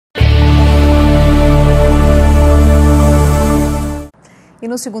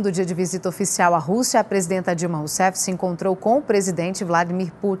no segundo dia de visita oficial à Rússia, a presidenta Dilma Rousseff se encontrou com o presidente Vladimir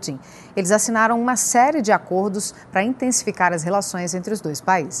Putin. Eles assinaram uma série de acordos para intensificar as relações entre os dois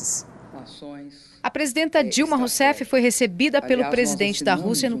países. A presidenta Dilma Rousseff foi recebida pelo presidente da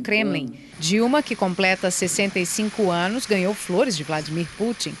Rússia no Kremlin. Dilma, que completa 65 anos, ganhou flores de Vladimir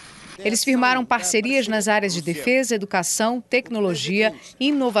Putin. Eles firmaram parcerias nas áreas de defesa, educação, tecnologia,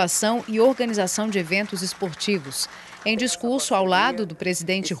 inovação e organização de eventos esportivos. Em discurso ao lado do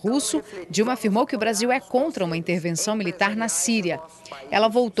presidente russo, Dilma afirmou que o Brasil é contra uma intervenção militar na Síria. Ela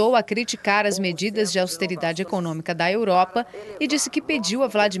voltou a criticar as medidas de austeridade econômica da Europa e disse que pediu a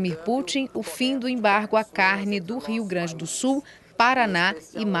Vladimir Putin o fim do embargo à carne do Rio Grande do Sul, Paraná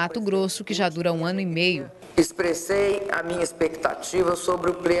e Mato Grosso, que já dura 1 ano e meio. Expressei a minha expectativa sobre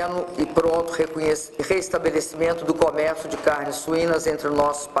o pleno e pronto restabelecimento do comércio de carnes suínas entre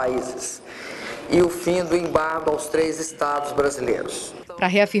nossos países e o fim do embargo aos 3 estados brasileiros. Para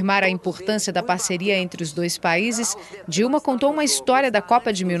reafirmar a importância da parceria entre os dois países, Dilma contou uma história da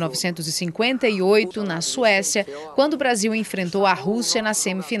Copa de 1958, na Suécia, quando o Brasil enfrentou a Rússia na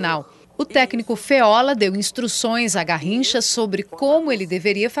semifinal. O técnico Feola deu instruções a Garrincha sobre como ele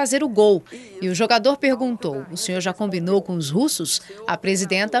deveria fazer o gol. E o jogador perguntou: "O senhor já combinou com os russos?" A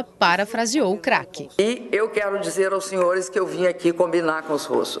presidenta parafraseou o craque. E eu quero dizer aos senhores que eu vim aqui combinar com os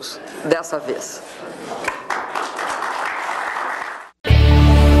russos, dessa vez.